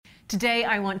Today,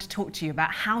 I want to talk to you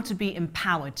about how to be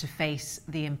empowered to face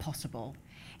the impossible.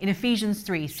 In Ephesians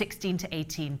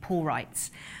 3:16-18, Paul writes,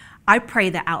 "I pray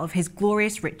that out of his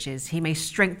glorious riches he may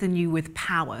strengthen you with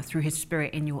power through his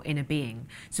Spirit in your inner being,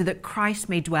 so that Christ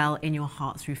may dwell in your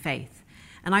heart through faith.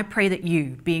 And I pray that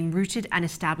you, being rooted and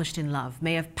established in love,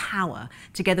 may have power,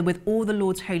 together with all the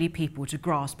Lord's holy people, to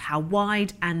grasp how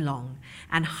wide and long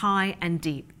and high and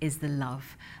deep is the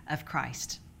love of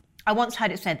Christ." I once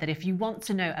heard it said that if you want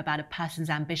to know about a person's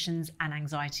ambitions and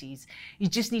anxieties, you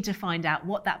just need to find out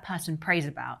what that person prays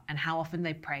about and how often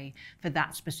they pray for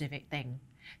that specific thing.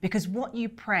 Because what you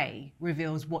pray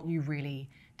reveals what you really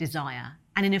desire.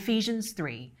 And in Ephesians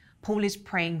 3, Paul is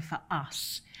praying for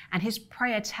us, and his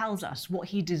prayer tells us what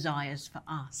he desires for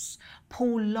us.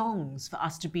 Paul longs for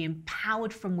us to be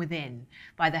empowered from within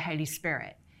by the Holy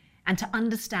Spirit and to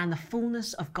understand the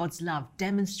fullness of God's love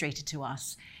demonstrated to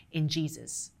us in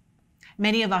Jesus.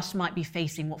 Many of us might be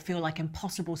facing what feel like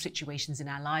impossible situations in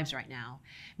our lives right now.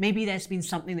 Maybe there's been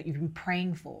something that you've been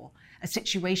praying for, a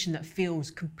situation that feels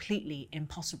completely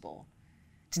impossible.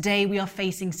 Today, we are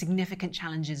facing significant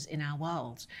challenges in our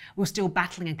world. We're still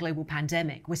battling a global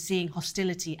pandemic. We're seeing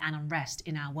hostility and unrest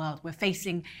in our world. We're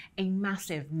facing a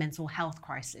massive mental health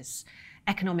crisis,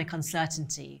 economic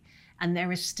uncertainty, and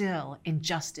there is still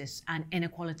injustice and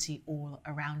inequality all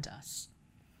around us.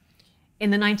 In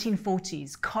the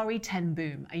 1940s, Corrie ten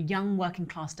Boom, a young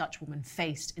working-class Dutch woman,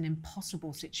 faced an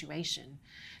impossible situation.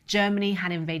 Germany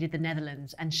had invaded the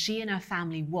Netherlands, and she and her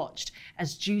family watched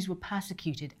as Jews were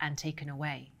persecuted and taken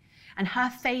away. And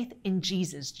her faith in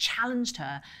Jesus challenged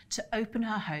her to open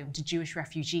her home to Jewish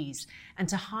refugees and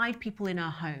to hide people in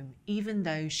her home, even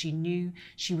though she knew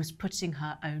she was putting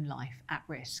her own life at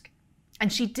risk.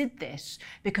 And she did this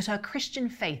because her Christian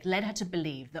faith led her to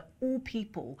believe that all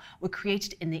people were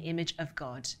created in the image of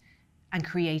God and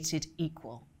created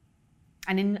equal.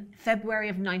 And in February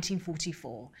of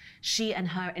 1944, she and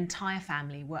her entire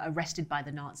family were arrested by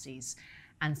the Nazis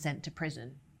and sent to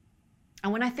prison.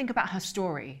 And when I think about her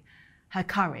story, her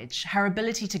courage, her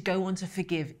ability to go on to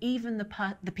forgive even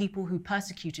the people who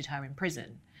persecuted her in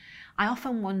prison, I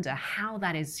often wonder how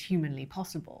that is humanly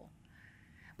possible.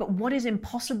 But what is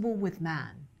impossible with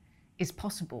man is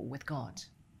possible with God.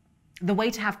 The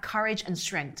way to have courage and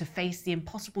strength to face the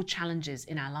impossible challenges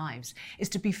in our lives is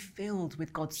to be filled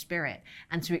with God's Spirit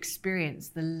and to experience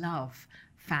the love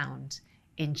found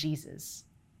in Jesus.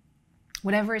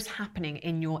 Whatever is happening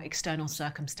in your external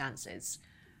circumstances,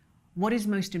 what is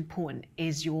most important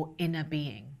is your inner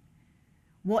being.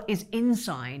 What is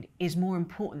inside is more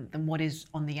important than what is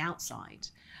on the outside.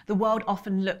 The world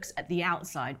often looks at the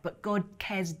outside, but God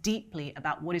cares deeply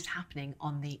about what is happening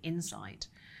on the inside.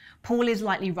 Paul is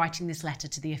likely writing this letter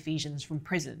to the Ephesians from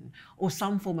prison or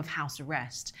some form of house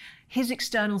arrest. His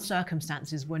external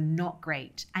circumstances were not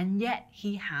great, and yet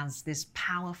he has this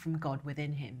power from God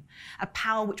within him, a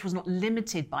power which was not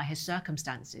limited by his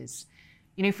circumstances.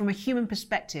 From a human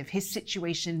perspective, his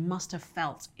situation must have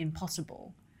felt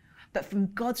impossible. But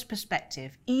from God's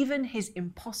perspective, even his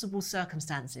impossible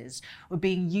circumstances were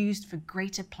being used for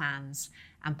greater plans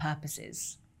and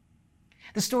purposes.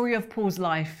 The story of Paul's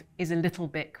life is a little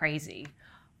bit crazy.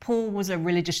 Paul was a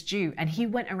religious Jew, and he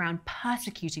went around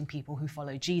persecuting people who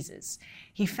followed Jesus.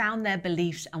 He found their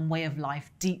beliefs and way of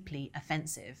life deeply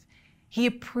offensive. He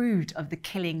approved of the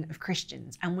killing of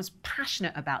Christians and was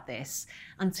passionate about this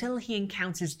until he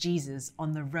encounters Jesus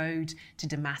on the road to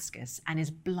Damascus and is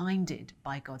blinded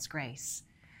by God's grace.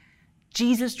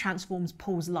 Jesus transforms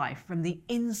Paul's life from the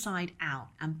inside out,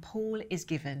 and Paul is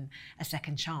given a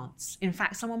second chance. In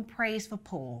fact, someone prays for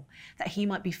Paul that he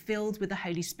might be filled with the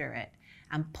Holy Spirit,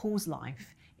 and Paul's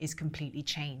life is completely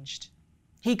changed.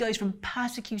 He goes from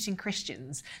persecuting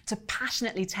Christians to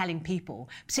passionately telling people,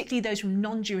 particularly those from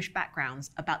non-Jewish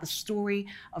backgrounds, about the story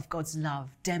of God's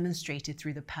love demonstrated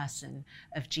through the person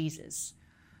of Jesus.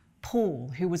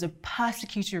 Paul, who was a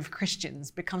persecutor of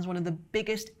Christians, becomes one of the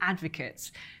biggest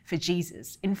advocates for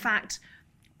Jesus. In fact,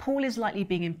 Paul is likely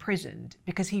being imprisoned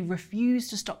because he refused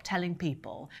to stop telling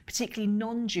people, particularly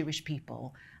non-Jewish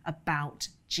people, about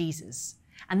Jesus.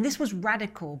 And this was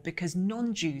radical because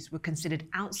non-Jews were considered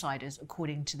outsiders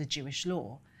according to the Jewish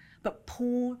law. But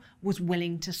Paul was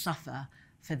willing to suffer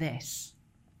for this.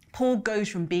 Paul goes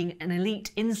from being an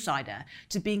elite insider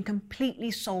to being completely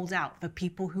sold out for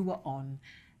people who were on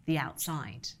the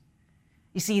outside.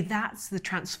 You see, that's the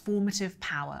transformative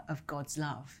power of God's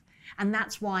love. And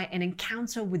that's why an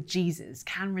encounter with Jesus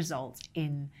can result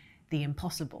in the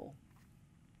impossible.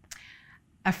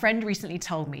 A friend recently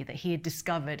told me that he had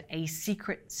discovered a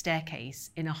secret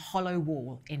staircase in a hollow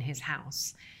wall in his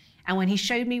house. And when he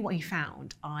showed me what he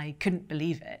found, I couldn't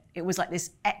believe it. It was like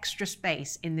this extra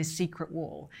space in this secret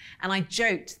wall. And I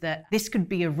joked that this could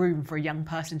be a room for a young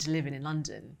person to live in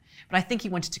London. But I think he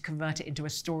wanted to convert it into a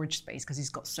storage space because he's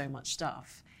got so much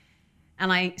stuff.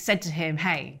 And I said to him,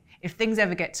 hey, if things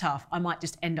ever get tough, I might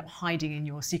just end up hiding in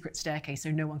your secret staircase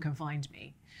so no one can find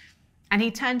me. And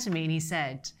he turned to me and he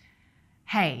said,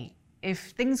 hey,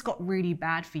 if things got really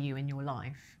bad for you in your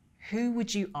life, who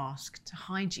would you ask to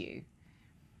hide you?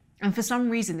 And for some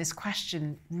reason, this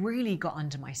question really got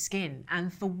under my skin.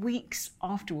 And for weeks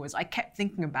afterwards, I kept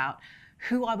thinking about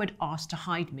who I would ask to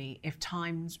hide me if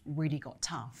times really got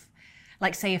tough.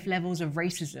 Like, say, if levels of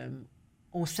racism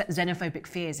or xenophobic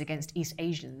fears against East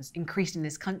Asians increased in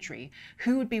this country,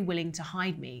 who would be willing to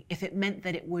hide me if it meant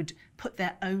that it would put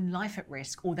their own life at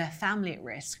risk or their family at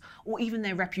risk or even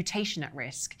their reputation at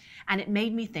risk? And it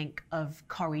made me think of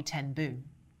Corrie ten Boom.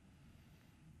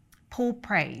 Paul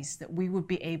prays that we would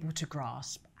be able to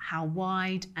grasp how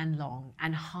wide and long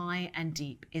and high and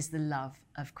deep is the love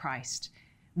of Christ.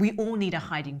 We all need a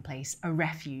hiding place, a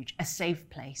refuge, a safe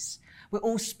place. We're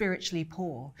all spiritually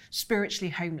poor,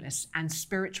 spiritually homeless, and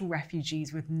spiritual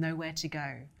refugees with nowhere to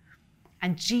go.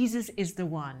 And Jesus is the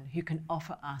one who can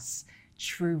offer us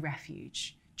true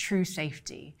refuge, true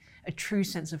safety, a true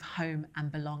sense of home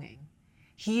and belonging.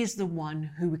 He is the one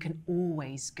who we can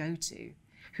always go to,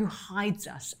 who hides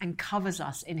us and covers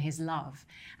us in his love,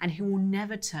 and who will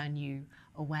never turn you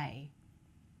away.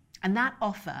 And that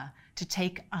offer to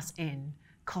take us in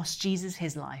cost Jesus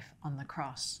his life on the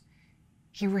cross.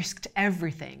 He risked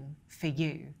everything for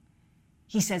you.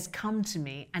 He says, come to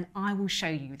me and I will show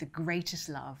you the greatest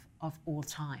love of all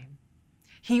time.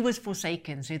 He was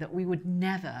forsaken so that we would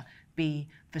never be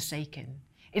forsaken.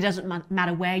 It doesn't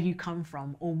matter where you come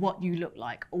from or what you look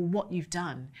like or what you've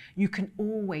done. You can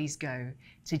always go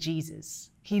to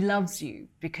Jesus. He loves you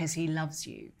because he loves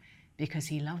you, because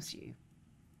he loves you.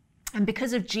 And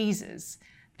because of Jesus,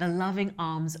 the loving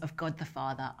arms of God the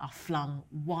Father are flung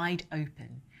wide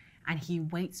open and he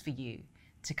waits for you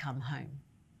to come home.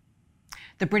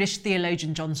 The British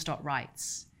theologian John Stott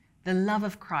writes, the love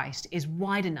of Christ is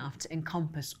wide enough to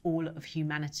encompass all of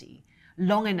humanity,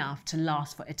 long enough to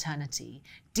last for eternity,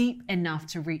 deep enough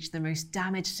to reach the most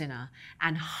damaged sinner,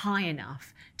 and high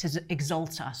enough to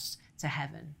exalt us to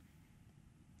heaven.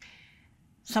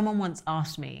 Someone once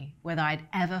asked me whether I'd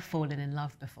ever fallen in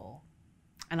love before.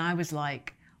 And I was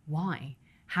like, why?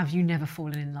 Have you never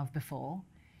fallen in love before?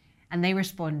 And they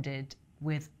responded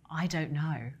with, I don't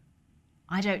know.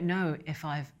 I don't know if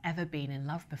I've ever been in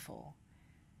love before.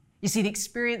 You see, the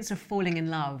experience of falling in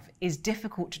love is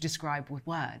difficult to describe with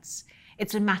words.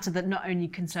 It's a matter that not only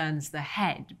concerns the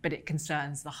head, but it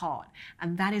concerns the heart.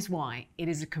 And that is why it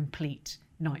is a complete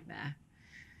nightmare.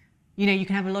 You know, you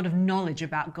can have a lot of knowledge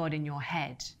about God in your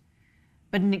head,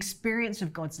 but an experience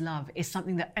of God's love is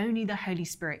something that only the Holy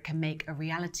Spirit can make a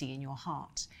reality in your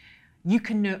heart. You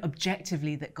can know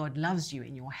objectively that God loves you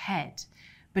in your head,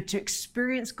 but to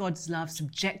experience God's love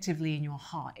subjectively in your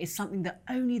heart is something that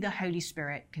only the Holy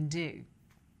Spirit can do.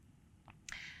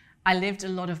 I lived a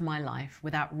lot of my life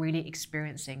without really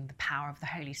experiencing the power of the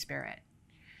Holy Spirit.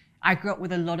 I grew up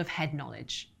with a lot of head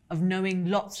knowledge, of knowing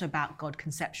lots about God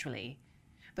conceptually,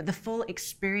 but the full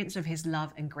experience of his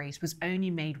love and grace was only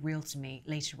made real to me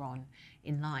later on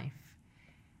in life.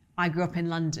 I grew up in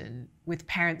London with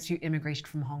parents who immigrated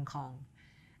from Hong Kong,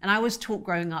 and I was taught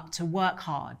growing up to work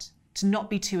hard, to not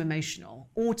be too emotional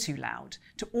or too loud,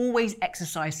 to always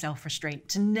exercise self-restraint,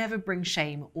 to never bring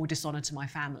shame or dishonor to my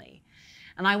family.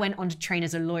 And I went on to train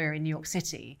as a lawyer in New York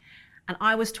City, and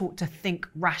I was taught to think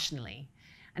rationally.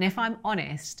 And if I'm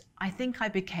honest, I think I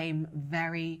became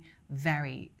very,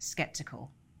 very skeptical.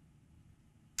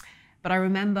 But I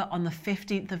remember on the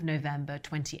 15th of November,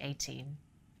 2018,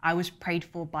 I was prayed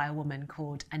for by a woman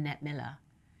called Annette Miller.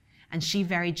 And she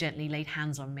very gently laid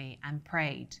hands on me and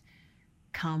prayed,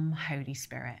 "Come, Holy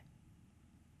Spirit."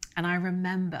 And I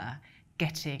remember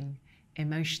getting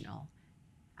emotional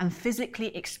and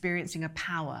physically experiencing a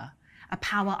power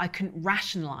I couldn't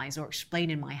rationalize or explain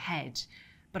in my head,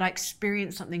 but I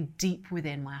experienced something deep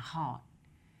within my heart.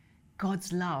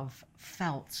 God's love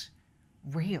felt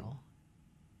real.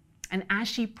 And as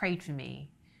she prayed for me,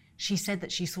 she said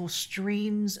that she saw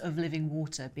streams of living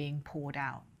water being poured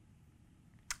out.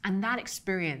 And that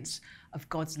experience of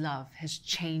God's love has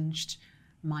changed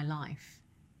my life.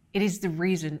 It is the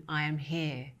reason I am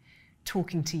here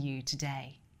talking to you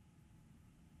today.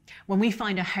 When we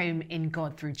find a home in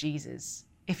God through Jesus,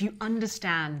 if you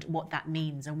understand what that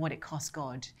means and what it costs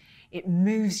God, it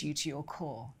moves you to your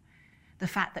core. The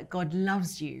fact that God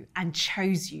loves you and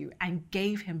chose you and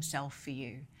gave himself for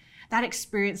you. That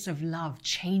experience of love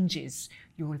changes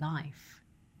your life.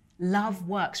 Love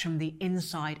works from the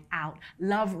inside out.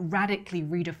 Love radically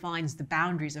redefines the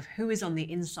boundaries of who is on the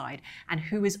inside and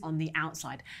who is on the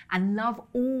outside. And love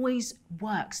always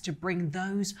works to bring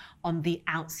those on the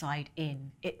outside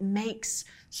in. It makes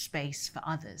space for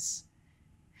others.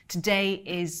 Today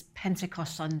is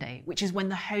Pentecost Sunday, which is when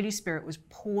the Holy Spirit was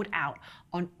poured out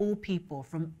on all people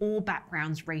from all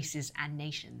backgrounds, races, and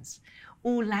nations.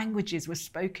 All languages were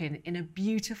spoken in a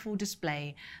beautiful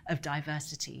display of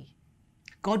diversity.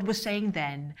 God was saying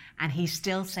then, and he's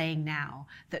still saying now,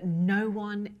 that no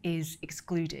one is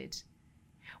excluded.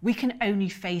 We can only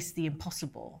face the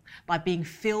impossible by being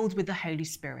filled with the Holy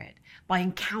Spirit, by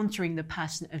encountering the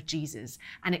person of Jesus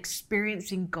and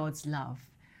experiencing God's love,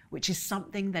 which is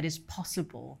something that is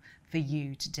possible for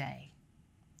you today.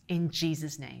 In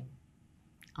Jesus' name,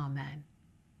 amen.